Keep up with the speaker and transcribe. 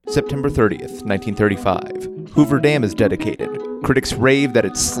September 30th, 1935. Hoover Dam is dedicated. Critics rave that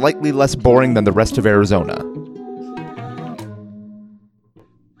it's slightly less boring than the rest of Arizona.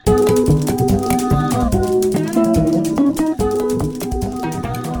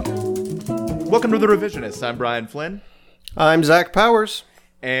 Welcome to The Revisionists. I'm Brian Flynn. I'm Zach Powers.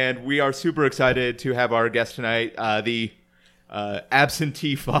 And we are super excited to have our guest tonight, the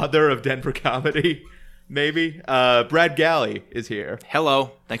absentee father of Denver comedy, maybe. Brad Galli is here.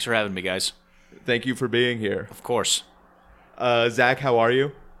 Hello. Thanks for having me, guys. Thank you for being here. Of course. Zach, how are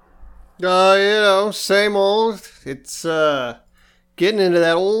you? Same old. It's getting into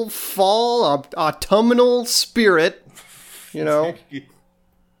that old fall autumnal spirit,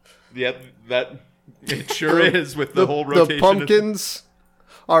 Yep, that it sure is with the whole rotation. The pumpkins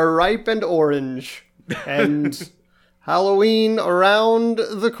are ripe and orange, and Halloween around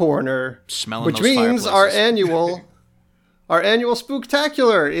the corner. Smelling which those means fireplaces. our annual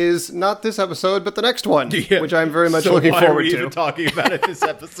spooktacular is not this episode, but the next one, Yeah. which I'm very much So looking why are forward we to. even talking about it this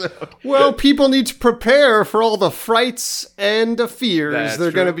episode? Well, people need to prepare for all the frights and the fears That's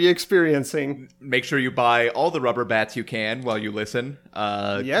they're true. going to be experiencing. Make sure you buy all the rubber bats you can while you listen,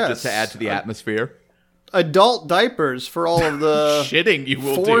 Yes. just to add to the atmosphere. Adult diapers for all of the Shitting you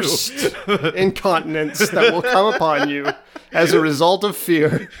will forced do. incontinence that will come upon you as a result of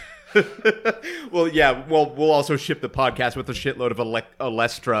fear. Well, yeah. Well, we'll also ship the podcast with a shitload of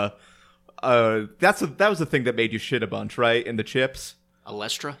Alestra. That was the thing that made you shit a bunch, right? In the chips.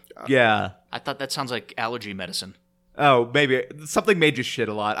 Alestra? Yeah. I thought that sounds like allergy medicine. Oh, maybe something made you shit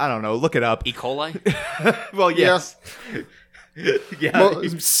a lot. I don't know. Look it up. E. coli? Well, yes. Yeah. Well,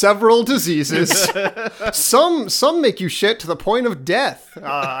 several diseases. Some make you shit to the point of death.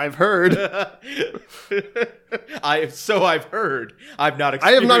 I've heard. I've heard. I've not experienced.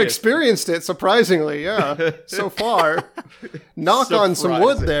 I have not experienced it, surprisingly. Yeah, so far. Knock on some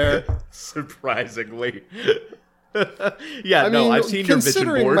wood there. Surprisingly. Yeah, I no, mean, I've seen your vision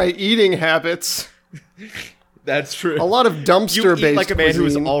considering board. my eating habits, That's true. a lot of you dumpster-based eat like a man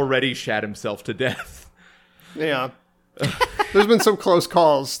who's cuisine. already shat himself to death. Yeah. There's been some close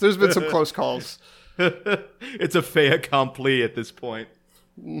calls. It's a fait accompli at this point.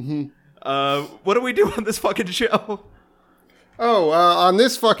 Mm-hmm. What do we do on this fucking show? On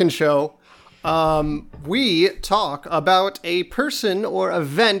this fucking show, we talk about a person or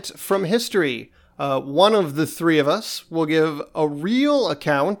event from history. One of the three of us will give a real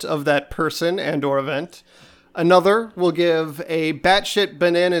account of that person and or event. Another will give a batshit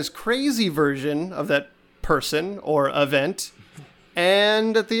bananas crazy version of that person or event.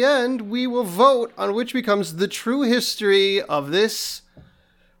 And at the end, we will vote on which becomes the true history of this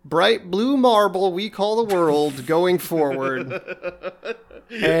bright blue marble we call the world going forward.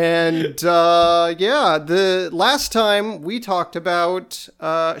 And, the last time we talked about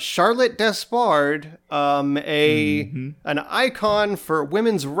Charlotte Despard, an icon for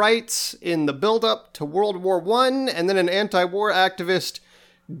women's rights in the build-up to World War I, and then an anti-war activist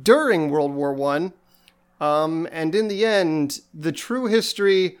during World War I. And in the end, the true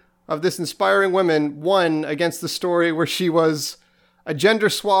history of this inspiring woman won against the story where she was a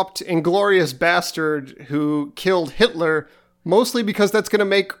gender-swapped, inglorious bastard who killed Hitler, mostly because that's going to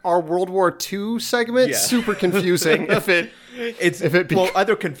make our World War II segment super confusing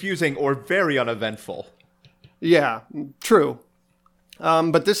either confusing or very uneventful. Yeah, true.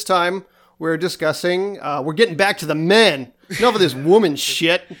 But this time, we're discussing, we're getting back to the men. Enough of this woman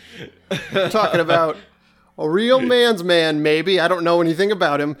shit. We're talking about a real man's man, maybe. I don't know anything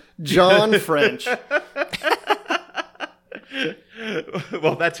about him. John French.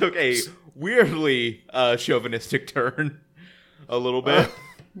 Well, that took a weirdly chauvinistic turn a little bit.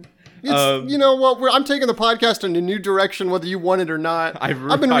 You know what? I'm taking the podcast in a new direction, whether you want it or not.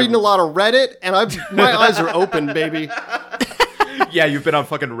 I've been reading a lot of Reddit, and my eyes are open, baby. Yeah, you've been on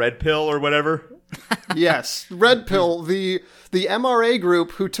fucking Red Pill or whatever. Yes, Red Pill, the MRA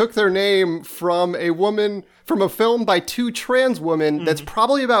group who took their name from a film by two trans women that's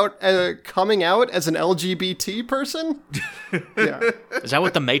probably about coming out as an LGBT person. Yeah. Is that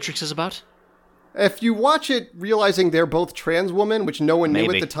what The Matrix is about? If you watch it realizing they're both trans women, which no one knew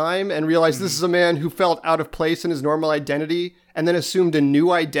Maybe. at the time, and realized this is a man who felt out of place in his normal identity and then assumed a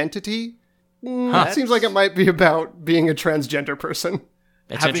new identity, it seems like it might be about being a transgender person.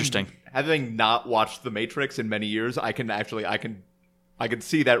 That's interesting. Having not watched The Matrix in many years, I can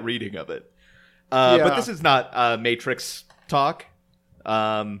see that reading of it. But this is not Matrix talk.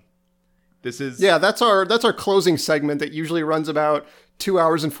 This is that's our closing segment that usually runs about 2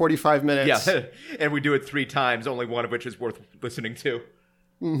 hours and 45 minutes. Yeah, and we do it 3 times, only one of which is worth listening to.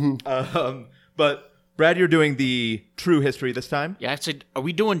 Mm-hmm. But Brad, you're doing the true history this time. Yeah, I said, are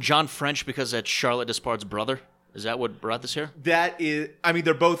we doing John French because that's Charlotte Despard's brother? Is that what brought this here? That is, I mean,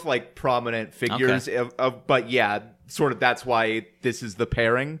 they're both like prominent figures, but yeah, sort of that's why this is the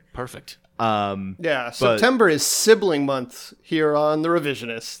pairing. Perfect. September is sibling month here on The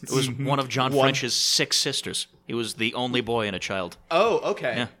Revisionists. It was one of John French's 6 sisters. He was the only boy and a child. Oh,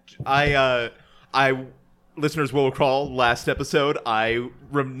 okay. Yeah. I listeners will recall last episode I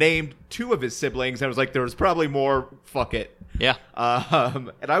named 2 of his siblings and I was like, there was probably more. Fuck it. Yeah.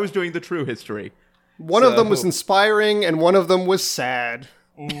 And I was doing the true history. One of them was inspiring, and one of them was sad.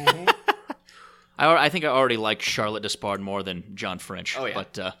 Mm-hmm. I think I already like Charlotte Despard more than John French. Oh, yeah.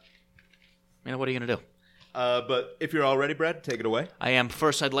 But, what are you going to do? But if you're all ready, Brad, take it away. I am.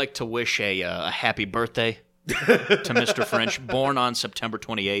 First, I'd like to wish a happy birthday to Mr. French. Born on September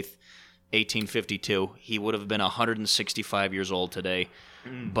 28th, 1852. He would have been 165 years old today,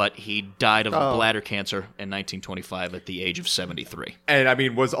 but he died of bladder cancer in 1925 at the age of 73. And, I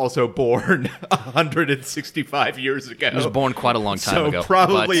mean, was also born 165 years ago. He was born quite a long time ago. So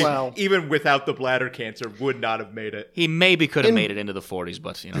probably, but even without the bladder cancer, would not have made it. he maybe could have made it into the 40s,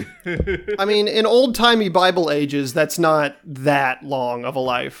 but, I mean, in old-timey Bible ages, that's not that long of a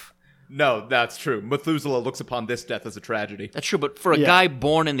life. No, that's true. Methuselah looks upon this death as a tragedy. That's true, but for a guy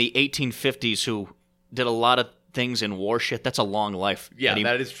born in the 1850s who did a lot of things in war shit, that's a long life. Yeah, And he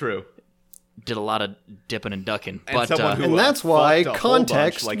that is true. did a lot of dipping and ducking. And But someone who And that's why fucked a whole bunch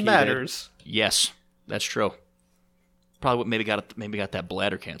context like he matters. yes, that's true. Probably what maybe got that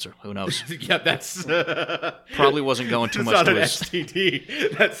bladder cancer. Who knows? did. Yeah, that's Probably wasn't going too it's much not to an his.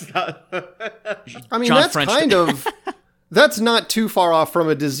 STD. That's not. I mean, John that's French kind of... That's not too far off from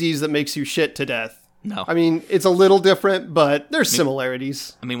a disease that makes you shit to death. No. I mean, it's a little different, but there's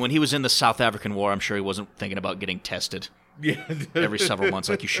similarities. I mean, when he was in the South African War, I'm sure he wasn't thinking about getting tested Yeah. every several months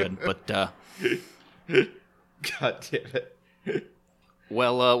like you should. But God damn it.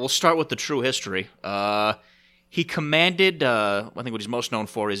 we'll start with the true history. He commanded, I think what he's most known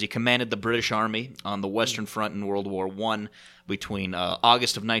for is he commanded the British Army on the Western Front in World War I between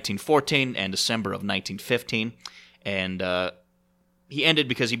August of 1914 and December of 1915. And he ended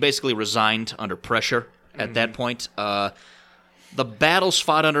because he basically resigned under pressure at that point. The battles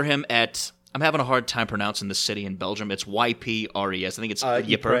fought under him at, I'm having a hard time pronouncing the city in Belgium. It's Ypres. I think it's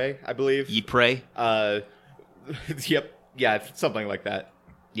Ypres, I believe. Ypres. Yep. Yeah, something like that.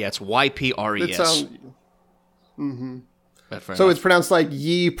 Yeah, it's Ypres. It sounds... But fair So enough. it's pronounced like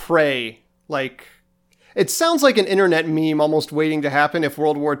ye pray. Like, it sounds like an internet meme almost waiting to happen if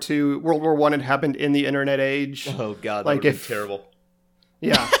World War I had happened in the internet age. Oh, God, that Like would have if- been terrible.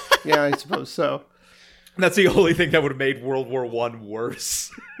 Yeah, yeah, I suppose so. That's the only thing that would have made World War I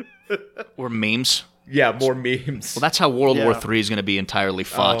worse. Or memes. Yeah, more memes. Well, that's how World War Yeah. III is going to be entirely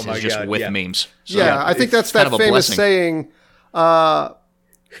fought, Oh my is just God, with yeah. memes. So, Yeah, I think it's that's kind that of a famous blessing. saying,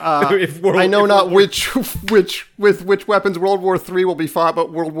 If World- I know if not World War- with which weapons World War III will be fought,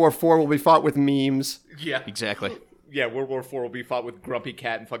 but World War IV will be fought with memes. Yeah. exactly. Yeah, World War IV will be fought with Grumpy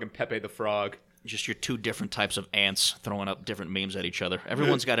Cat and fucking Pepe the Frog. Just your two different types of ants throwing up different memes at each other.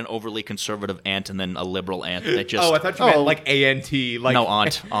 Everyone's got an overly conservative ant and then a liberal ant that just... Oh, I thought you meant like ANT. Like, No,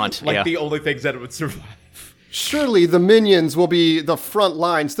 aunt, Like yeah. the only things that would survive. Surely the minions will be the front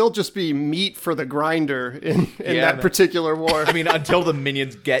lines. They'll just be meat for the grinder in Yeah, that man. particular war. I mean, until the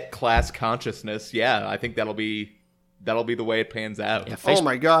minions get class consciousness, yeah, I think that'll be the way it pans out. Yeah, Oh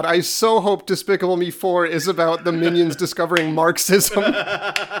my god, I so hope Despicable Me 4 is about the minions discovering Marxism.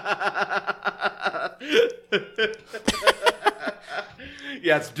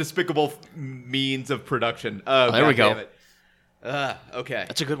 Yeah, it's despicable means of production. Oh, there we God go. damn it. Okay.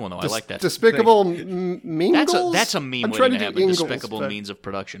 That's a good one, though. I like that. Despicable Mingles? That's a meme I'm waiting trying to to do happen. Ingalls, Despicable but- means of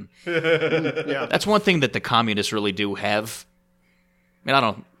production. Yeah. That's one thing that the communists really do have. I mean, I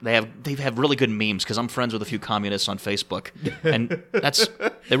don't know. They have really good memes because I'm friends with a few communists on Facebook, and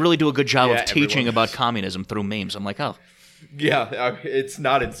they really do a good job Yeah, of teaching everyone about is. communism through memes. I'm like, oh, Yeah, it's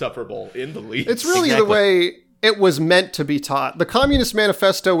not insufferable in the least. It's really Exactly. the way it was meant to be taught. The Communist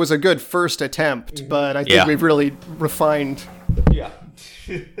Manifesto was a good first attempt, but I think Yeah. we've really refined. Yeah.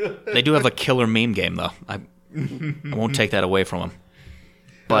 they do have a killer meme game though. I won't take that away from them.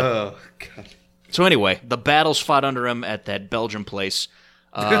 But Oh, God. so anyway, the battles fought under him at that Belgian place.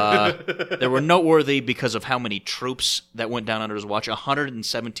 They were noteworthy because of how many troops that went down under his watch.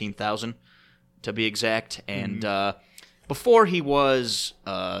 117,000 to be exact. And before he was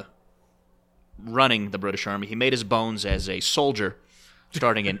running the British Army, he made his bones as a soldier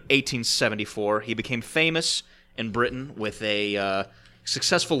starting in 1874. He became famous in Britain with a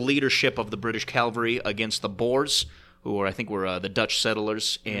successful leadership of the British cavalry against the Boers, who were, I think, were the Dutch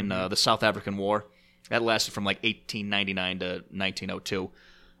settlers in the South African War. That lasted from like 1899 to 1902.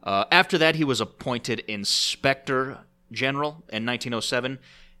 After that, he was appointed Inspector General in 1907.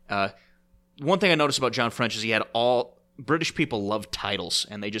 One thing I noticed about John French is he had British people loved titles,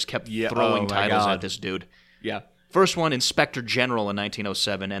 and they just kept throwing titles at this dude. Yeah. First one, Inspector General in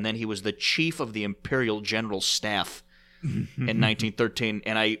 1907, and then he was the Chief of the Imperial General Staff in 1913.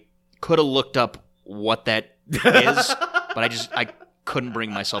 And I could have looked up what that is, but I couldn't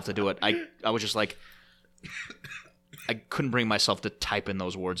bring myself to do it. I was just like, I couldn't bring myself to type in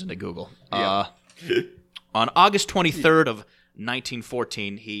those words into Google. Yeah. On August 23rd of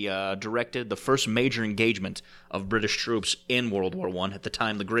 1914, he directed the first major engagement of British troops in World War I, at the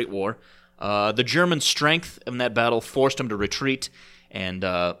time the Great War. The German strength in that battle forced him to retreat, and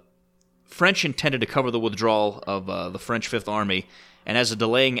French intended to cover the withdrawal of the French Fifth Army, and as a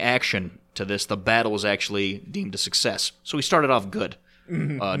delaying action to this, the battle was actually deemed a success. So he started off good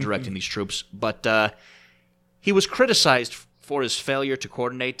directing these troops, but he was criticized for his failure to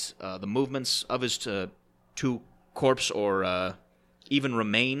coordinate the movements of his two corps or even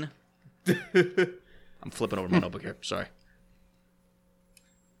remain. I'm flipping over my notebook here. Sorry.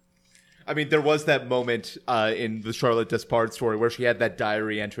 I mean, there was that moment in the Charlotte Despard story where she had that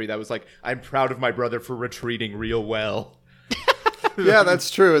diary entry that was like, I'm proud of my brother for retreating real well. Yeah, that's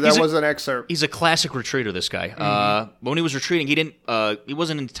true. That was an excerpt. He's a classic retreater, this guy. When he was retreating, he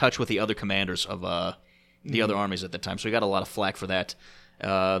wasn't in touch with the other commanders of the other armies at the time, so he got a lot of flack for that.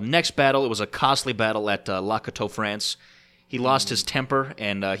 Next battle, it was a costly battle at Le Cateau, France. He lost his temper,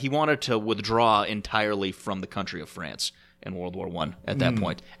 and he wanted to withdraw entirely from the country of France in World War I at that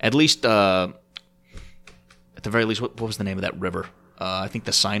point. At least, at the very least, what was the name of that river? I think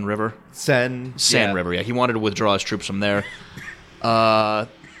the Seine River? Seine River, yeah. He wanted to withdraw his troops from there.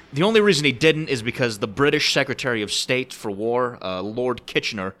 The only reason he didn't is because the British Secretary of State for War, Lord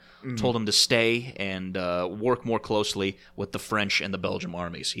Kitchener, told him to stay and work more closely with the French and the Belgian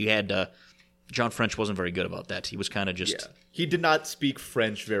armies. He had John French wasn't very good about that. He was kind of just... Yeah. He did not speak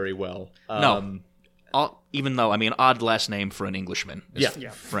French very well. No. Even though, I mean, odd last name for an Englishman is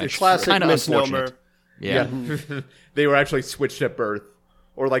French. Classic Kinda misnomer. unfortunate. Yeah. They were actually switched at birth.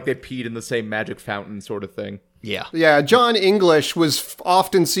 Or like they peed in the same magic fountain sort of thing. Yeah. Yeah, John English was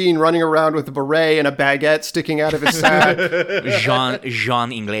often seen running around with a beret and a baguette sticking out of his sack.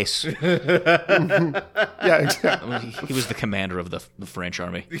 Jean Ingles. Yeah, exactly. He was the commander of the French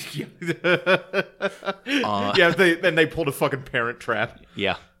army. Then they pulled a fucking Parent Trap.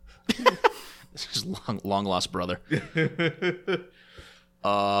 Yeah. This is long lost brother. Then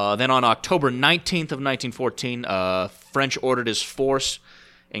on October 19th of 1914, French ordered his force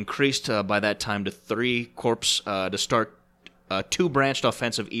increased by that time to 3 corps to start 2 branched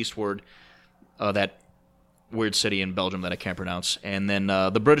offensive eastward, that weird city in Belgium that I can't pronounce. And then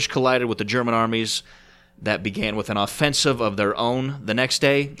the British collided with the German armies that began with an offensive of their own the next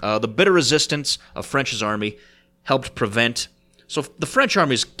day. The bitter resistance of French's army helped prevent... So the French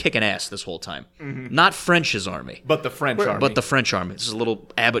army is kicking ass this whole time. Not French's army. But the French army. But the French army. This is a little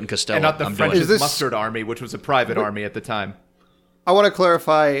Abbott and Costello. And not the I'm French doing. mustard army, which was a private army at the time. I want to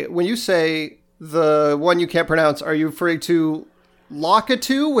clarify, when you say the one you can't pronounce, are you referring to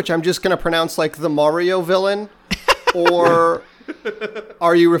Lakitu, which I'm just going to pronounce like the Mario villain? Or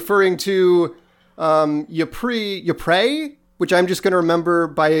are you referring to Ypres, which I'm just going to remember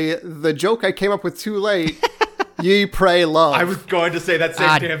by the joke I came up with too late, Ye Pray Love. I was going to say that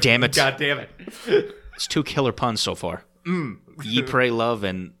same damn it. God damn it. It's 2 killer puns so far. Ye Pray Love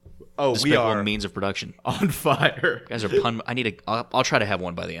and Despicable Means of Production. On fire. You guys are pun. I'll try to have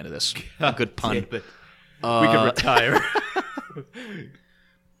one by the end of this. A good pun. We can retire.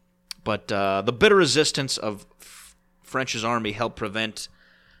 But the bitter resistance of French's army helped prevent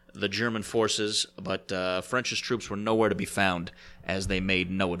the German forces, but French's troops were nowhere to be found as they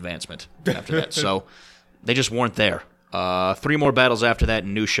made no advancement after that. So they just weren't there. 3 more battles after that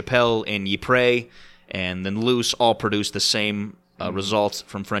in Neuve Chapelle, in Ypres, and then Loos all produced the same results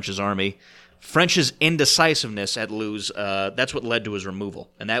from French's army. French's indecisiveness at Loos, that's what led to his removal,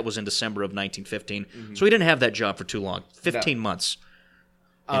 and that was in December of 1915. So he didn't have that job for too long, 15 months.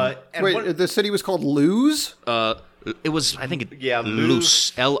 Wait, the city was called Luz? It was, I think, Loos.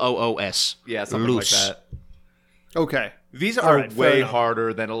 Loos, L-O-O-S. Yeah, something Loos. like that. Okay. These are right, fair way enough.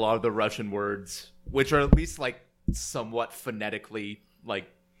 harder than a lot of the Russian words, which are at least like somewhat phonetically like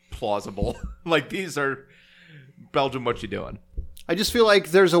plausible. Like these are Belgium. What you doing? I just feel like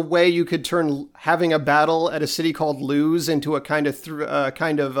there's a way you could turn having a battle at a city called Luz into a kind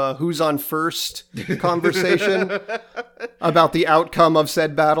of who's on first conversation about the outcome of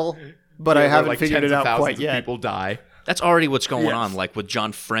said battle, but I haven't like figured tens it of out thousands quite of yet. People die. That's already what's going on, like with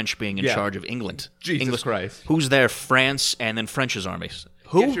John French being in charge of England. Jesus Christ. Who's there? France, and then French's armies.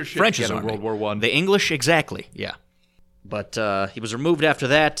 Get Who? your shit French's together, army. World War I. The English, exactly. Yeah. But he was removed after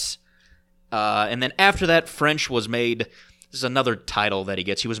that. And then after that, French was made... This is another title that he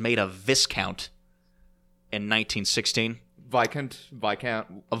gets. He was made a Viscount in 1916. Viscount.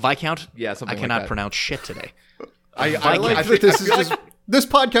 A Viscount? Yeah, something I like cannot that. pronounce shit today. I like that this is just... This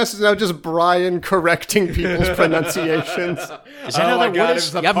podcast is now just Brian correcting people's pronunciations. Is that Oh how my that God, word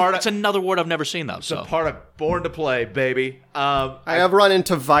is? It's another word I've never seen, though. So. Part of Born to Play, baby. I have run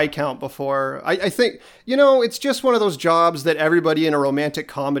into Viscount before. I think, it's just one of those jobs that everybody in a romantic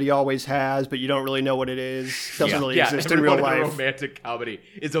comedy always has, but you don't really know what it is. Doesn't really exist in real everyone in a life. romantic comedy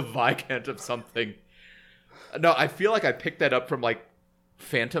is a Viscount of something. No, I feel like I picked that up from, like,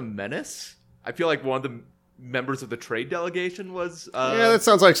 Phantom Menace. I feel like one of the members of the trade delegation was... Yeah, that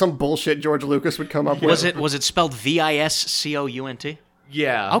sounds like some bullshit George Lucas would come up with. Was it spelled Viscount?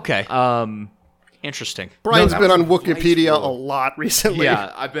 Yeah. Okay. Interesting. Brian's been on Wikipedia a lot recently.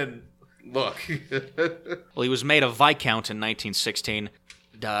 Yeah, I've been... Look. Well, he was made a Viscount in 1916.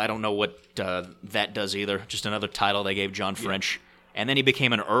 I don't know what that does either. Just another title they gave John French. And then he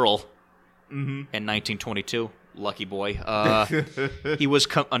became an Earl in 1922. Lucky boy. He was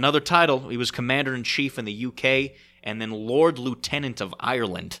another title. He was Commander-in-Chief in the UK and then Lord Lieutenant of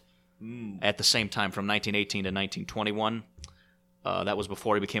Ireland at the same time from 1918 to 1921. That was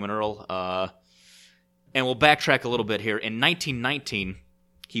before he became an Earl. And we'll backtrack a little bit here. In 1919,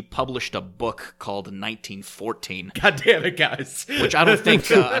 he published a book called 1914. God damn it, guys. Which I don't think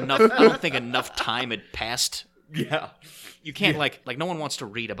enough time had passed. Yeah. You can't like no one wants to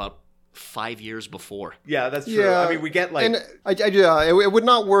read about 5 years before. Yeah, that's true. Yeah, I mean, we get like... And it would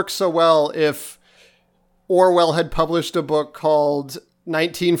not work so well if Orwell had published a book called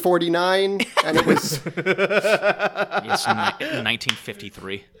 1949, and it was... Yes,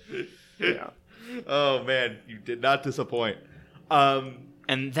 1953. Yeah. Oh, man, you did not disappoint.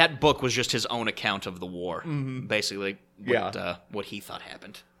 And that book was just his own account of the war, basically what he thought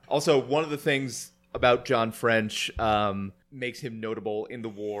happened. Also, one of the things about John French makes him notable in the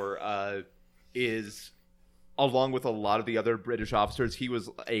war is, along with a lot of the other British officers, he was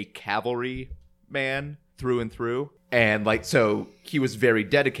a cavalry man through and through. And so he was very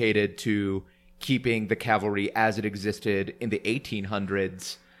dedicated to keeping the cavalry as it existed in the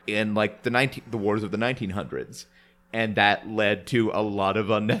 1800s in the wars of the 1900s. And that led to a lot of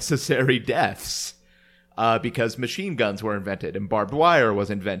unnecessary deaths. Because machine guns were invented and barbed wire was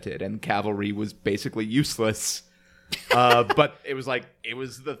invented and cavalry was basically useless. But it was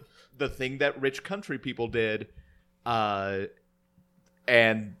the thing that rich country people did. And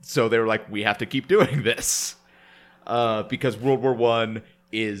so they were like, we have to keep doing this. Because World War I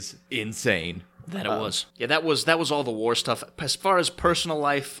is insane. That it was. Yeah, that was all the war stuff. As far as personal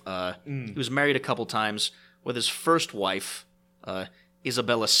life, he was married a couple times with his first wife,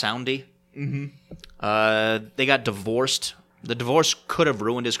 Isabella Soundy. They got divorced. The divorce could have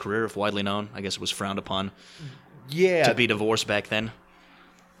ruined his career if widely known. I guess it was frowned upon to be divorced back then.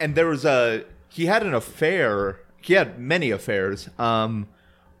 And there was he had an affair. He had many affairs. A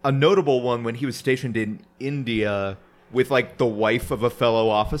notable one when he was stationed in India with the wife of a fellow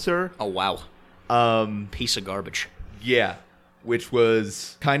officer. Oh, wow. Piece of garbage. Yeah, which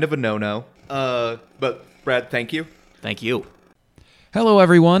was kind of a no-no. But Brad, thank you. Thank you. Hello,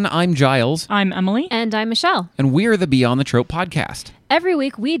 everyone. I'm Giles. I'm Emily. And I'm Michelle. And we're the Beyond the Trope podcast. Every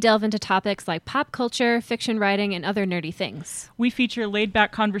week, we delve into topics like pop culture, fiction writing, and other nerdy things. We feature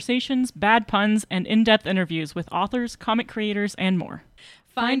laid-back conversations, bad puns, and in-depth interviews with authors, comic creators, and more.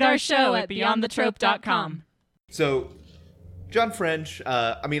 Find our show at beyondthetrope.com. So, John French,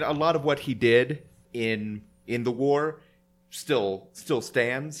 a lot of what he did in the war still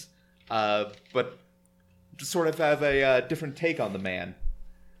stands, but just sort of have a different take on the man.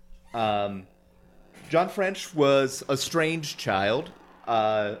 John French was a strange child,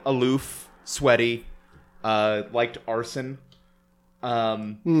 aloof, sweaty, liked arson.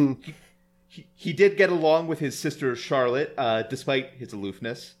 He did get along with his sister Charlotte, despite his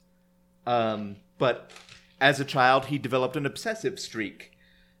aloofness. But as a child, he developed an obsessive streak,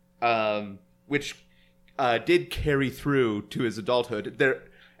 which did carry through to his adulthood. There,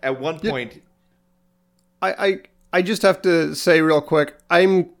 at one point... I just have to say real quick,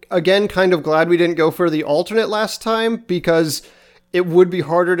 I'm, again, kind of glad we didn't go for the alternate last time, because it would be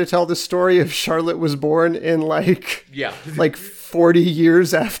harder to tell the story if Charlotte was born in, 40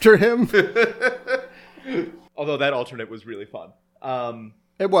 years after him. Although that alternate was really fun.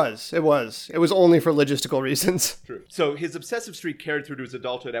 It was. It was only for logistical reasons. True. So his obsessive streak carried through to his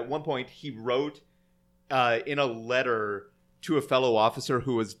adulthood. At one point, he wrote in a letter to a fellow officer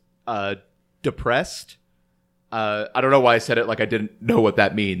who was depressed. I don't know why I said it like I didn't know what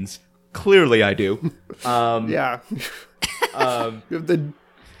that means. Clearly I do. Yeah. You have the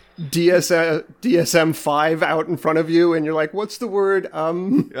DSM-5 out in front of you, and you're like, what's the word?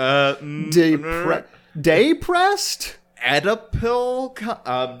 Depressed?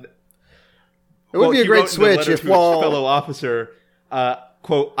 Adapil? It would be a great switch if fellow officer,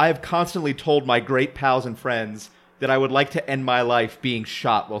 quote, I have constantly told my great pals and friends that I would like to end my life being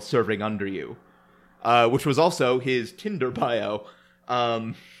shot while serving under you. Which was also his Tinder bio.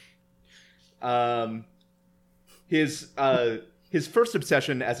 His first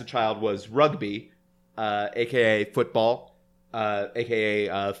obsession as a child was rugby, aka football,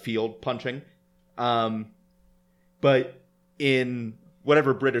 aka field punching. But in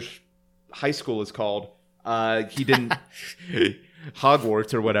whatever British high school is called, he didn't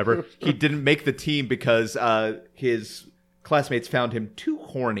Hogwarts or whatever. He didn't make the team because his classmates found him too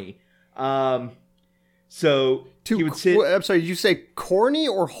horny. So he would sit. I'm sorry, did you say corny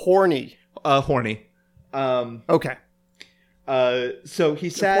or horny? Horny. Okay. So he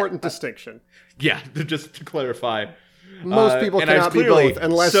sat. Important distinction. Yeah, just to clarify. Most people cannot be both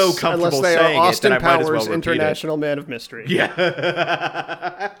unless they are Austin Powers, International Man of Mystery.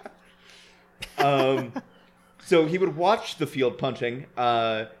 Yeah. So he would watch the field punching,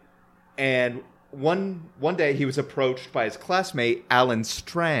 and one day he was approached by his classmate, Alan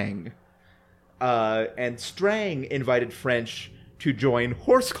Strang. And Strang invited French to join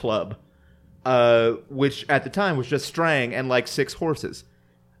Horse Club, which at the time was just Strang and like 6 horses.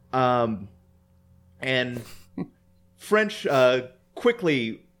 And French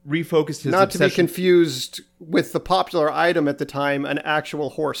quickly refocused his Not obsession. to be confused with the popular item at the time, an actual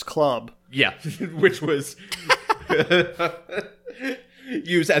horse club. Yeah, which was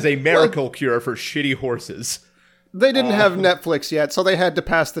used as a miracle cure for shitty horses. They didn't have Netflix yet, so they had to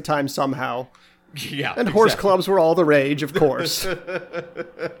pass the time somehow. Yeah, and horse clubs were all the rage, of course.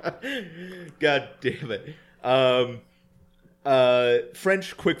 God damn it.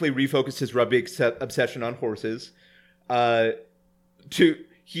 French quickly refocused his rugby obsession on horses.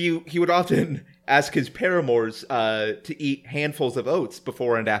 He would often ask his paramours to eat handfuls of oats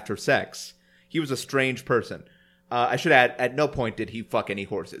before and after sex. He was a strange person. I should add, at no point did he fuck any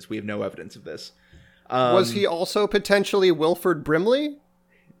horses. We have no evidence of this. Was he also potentially Wilford Brimley?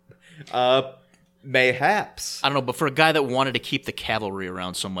 Mayhaps. I don't know, but for a guy that wanted to keep the cavalry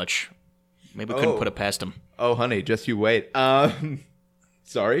around so much, maybe we couldn't put it past him. Oh, honey, just you wait.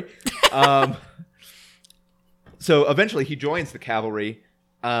 Sorry. So eventually he joins the cavalry,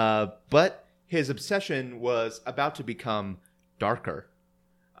 but his obsession was about to become darker.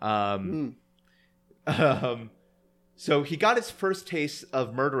 So he got his first taste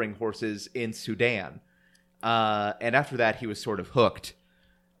of murdering horses in Sudan, and after that he was sort of hooked.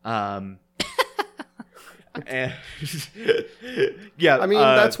 And yeah, I mean,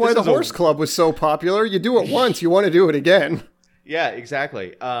 that's why the horse club was so popular. You do it once, you want to do it again. Yeah,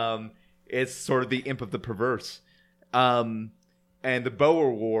 exactly. It's sort of the imp of the perverse. And the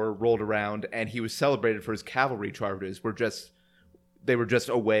Boer War rolled around, and he was celebrated for his cavalry charges. They were just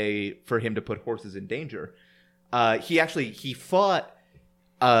a way for him to put horses in danger. He fought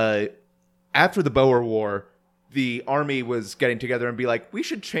after the Boer War. The army was getting together and be like, we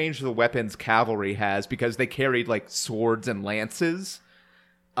should change the weapons cavalry has because they carried like swords and lances,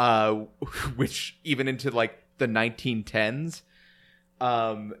 which even into like the 1910s.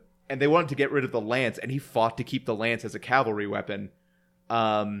 And they wanted to get rid of the lance, and he fought to keep the lance as a cavalry weapon,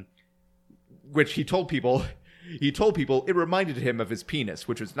 which he told people it reminded him of his penis,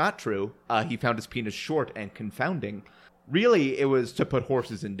 which was not true. He found his penis short and confounding. Really, it was to put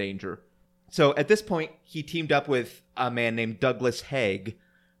horses in danger. So at this point, he teamed up with a man named Douglas Haig,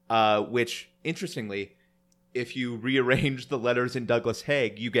 which, interestingly, if you rearrange the letters in Douglas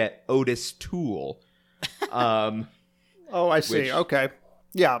Haig, you get Otis Toole. Oh, I see. Okay.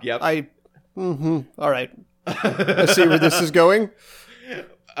 Yeah. Yep. All right. I see where this is going.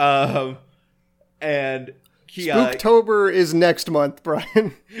 And he... Spooktober is next month,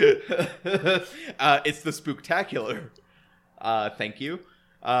 Brian. It's the Spooktacular. Thank you.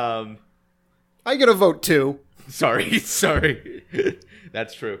 I get a vote too. Sorry.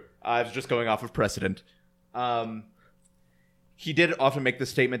 That's true. I was just going off of precedent. He did often make the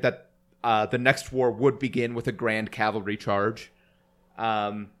statement that the next war would begin with a grand cavalry charge.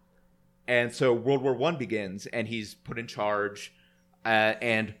 And so World War I begins, and he's put in charge,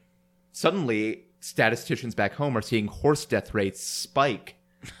 and suddenly statisticians back home are seeing horse death rates spike.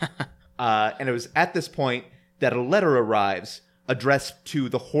 And it was at this point that a letter arrives addressed to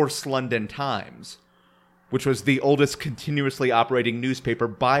the Horse London Times, which was the oldest continuously operating newspaper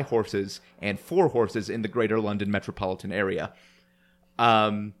by horses and for horses in the Greater London metropolitan area.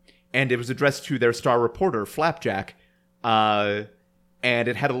 And it was addressed to their star reporter, Flapjack, and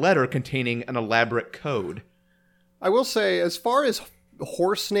it had a letter containing an elaborate code. I will say, as far as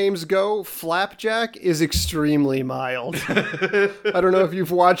horse names go, Flapjack is extremely mild. I don't know if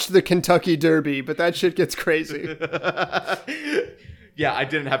you've watched the Kentucky Derby, but that shit gets crazy. Yeah, I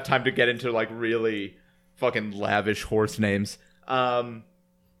didn't have time to get into like really fucking lavish horse names. So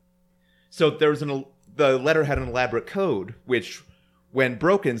there was the letter had an elaborate code, which, when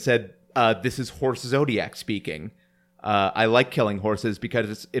broken, said, "This is Horse Zodiac speaking. I like killing horses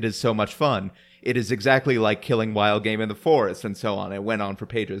because it is so much fun. It is exactly like killing wild game in the forest," and so on. It went on for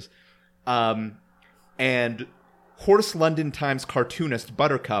pages. And Horse London Times cartoonist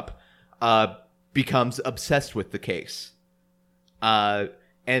Buttercup becomes obsessed with the case.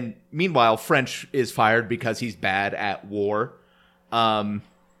 And meanwhile, French is fired because he's bad at war.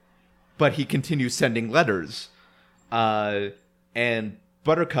 But he continues sending letters. And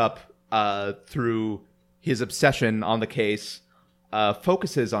Buttercup, through his obsession on the case,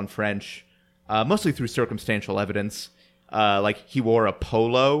 focuses on French, mostly through circumstantial evidence. Like, he wore a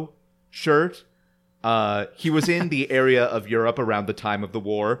polo shirt. He was in the area of Europe around the time of the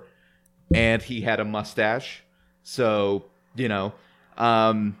war, and he had a mustache. So, you know,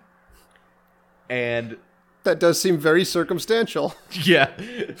 and that does seem very circumstantial. Yeah.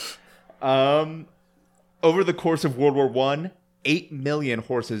 Over the course of World War I, 8 million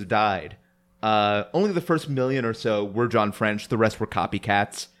horses died. Only the first million or so were John French. The rest were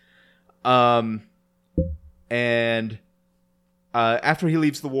copycats. And after he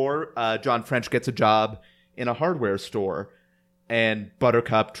leaves the war, John French gets a job in a hardware store, and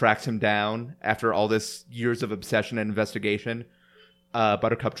Buttercup tracks him down after all this years of obsession and investigation.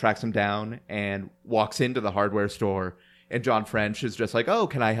 Buttercup tracks him down and walks into the hardware store, and John French is just like, "Oh,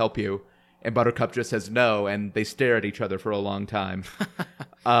 can I help you?" And Buttercup just says no, and they stare at each other for a long time.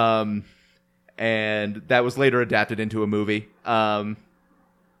 And that was later adapted into a movie. And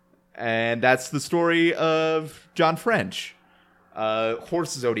that's the story of John French,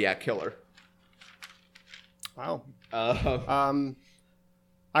 Horse Zodiac Killer. Wow.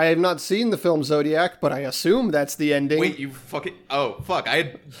 I have not seen the film Zodiac, but I assume that's the ending. Wait, you fucking... Oh, fuck. I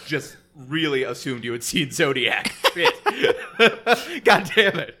had just really assumed you had seen Zodiac. Shit. God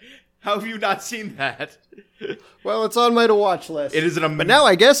damn it. How have you not seen that? Well, it's on my to-watch list. It is but now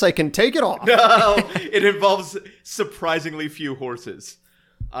I guess I can take it off. No, it involves surprisingly few horses.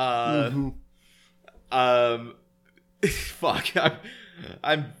 Fuck.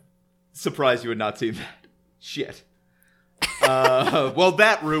 I'm surprised you had not seen that. Shit. Well,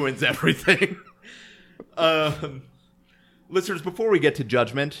 that ruins everything. Listeners, before we get to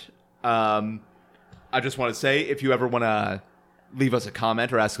judgment, I just want to say, if you ever want to leave us a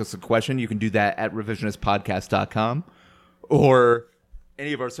comment or ask us a question, you can do that at revisionistpodcast.com or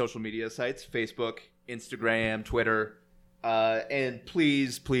any of our social media sites, Facebook, Instagram, Twitter. And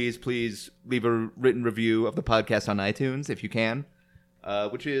please, please, please leave a written review of the podcast on iTunes if you can,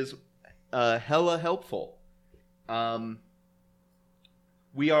 which is hella helpful.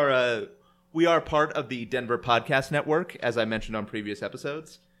 We are part of the Denver Podcast Network, as I mentioned on previous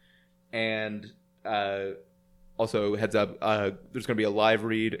episodes. And also, heads up, there's going to be a live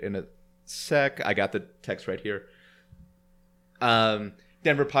read in a sec. I got the text right here.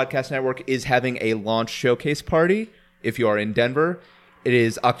 Denver Podcast Network is having a launch showcase party if you are in Denver. It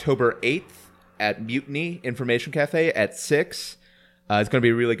is October 8th at Mutiny Information Cafe at 6. It's going to be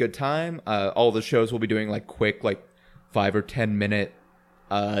a really good time. All the shows will be doing quick 5 or 10 minute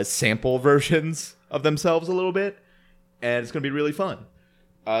sample versions of themselves a little bit, and it's going to be really fun.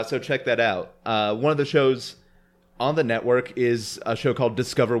 So check that out. One of the shows on the network is a show called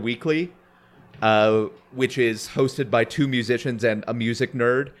Discover Weekly, which is hosted by 2 musicians and a music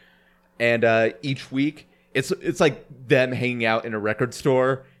nerd. And each week, it's like them hanging out in a record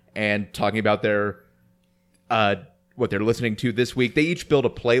store and talking about their what they're listening to this week. They each build a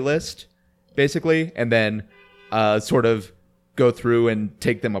playlist, basically, and then sort of go through and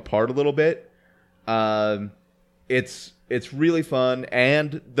take them apart a little bit. It's really fun,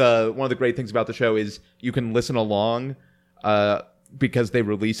 and one of the great things about the show is you can listen along because they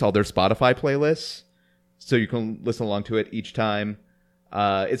release all their Spotify playlists, so you can listen along to it each time.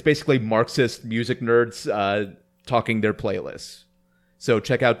 It's basically Marxist music nerds talking their playlists. So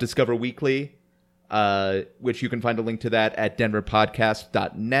check out Discover Weekly, which you can find a link to that at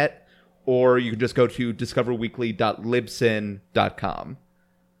denverpodcast.net, or you can just go to discoverweekly.libsyn.com.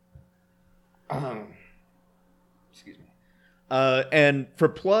 Excuse me. And for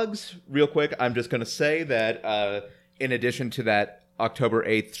plugs, real quick, I'm just going to say that in addition to that October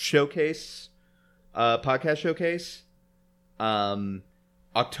 8th showcase, podcast showcase,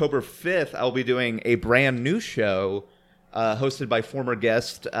 October 5th, I'll be doing a brand new show hosted by former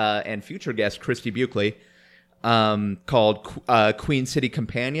guest and future guest Christy Buckley called Queen City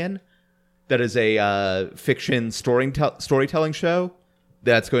Companion. That is a fiction storytelling show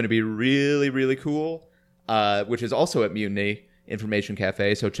that's going to be really, really cool, which is also at Mutiny Information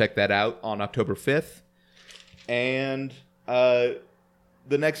Cafe, so check that out on October 5th. And the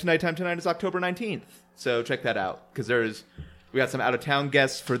next Nighttime Tonight is October 19th, so check that out, because we got some out-of-town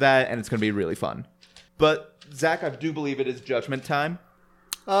guests for that, and it's going to be really fun. But, Zach, I do believe it is judgment time.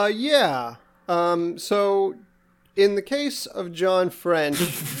 Yeah. So, in the case of John French,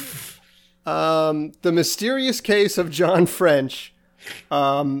 the mysterious case of John French,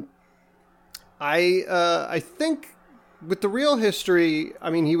 I think with the real history,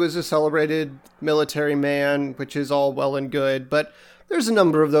 I mean, he was a celebrated military man, which is all well and good, but there's a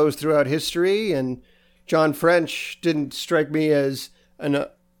number of those throughout history, and John French didn't strike me as an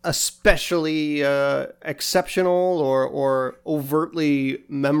especially exceptional or overtly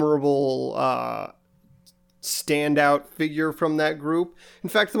memorable standout figure from that group. In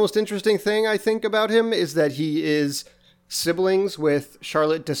fact, the most interesting thing I think about him is that he is siblings with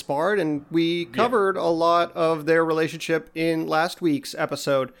Charlotte Despard, and we covered a lot of their relationship in last week's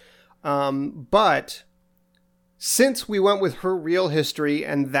episode. But since we went with her real history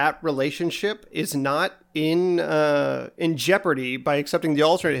and that relationship is not in jeopardy by accepting the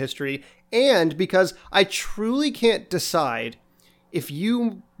alternate history, and because I truly can't decide if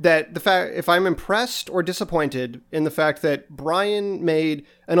I'm impressed or disappointed in the fact that Brian made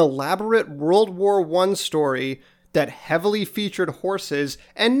an elaborate World War I story that heavily featured horses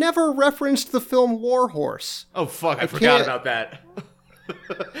and never referenced the film War Horse. Oh, fuck, I forgot about that.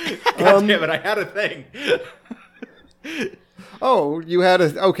 God damn it, I had a thing. Oh, you had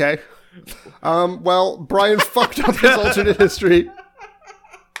a... Okay. Well, Brian fucked up his alternate history.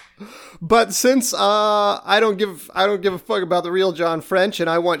 But since I don't give a fuck about the real John French, and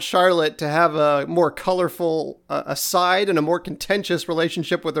I want Charlotte to have a more colorful side and a more contentious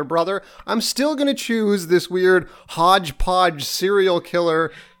relationship with her brother, I'm still going to choose this weird hodgepodge serial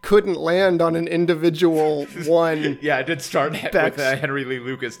killer couldn't land on an individual one. Yeah, I did start with Henry Lee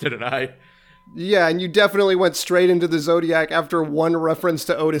Lucas, didn't I? Yeah, and you definitely went straight into the Zodiac after one reference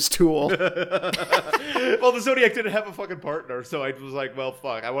to Otis Toole. Well, the Zodiac didn't have a fucking partner, so I was like, well,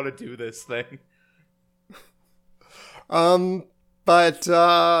 fuck, I want to do this thing. But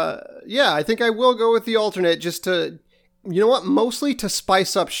I think I will go with the alternate just to, you know what, mostly to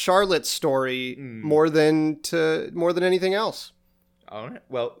spice up Charlotte's story more than anything else. All right.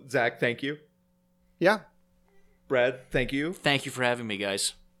 Well, Zach, thank you. Yeah. Brad, thank you. Thank you for having me,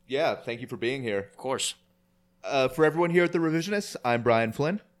 guys. Yeah, thank you for being here. Of course. For everyone here at The Revisionists, I'm Brian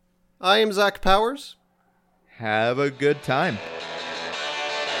Flynn. I am Zach Powers. Have a good time.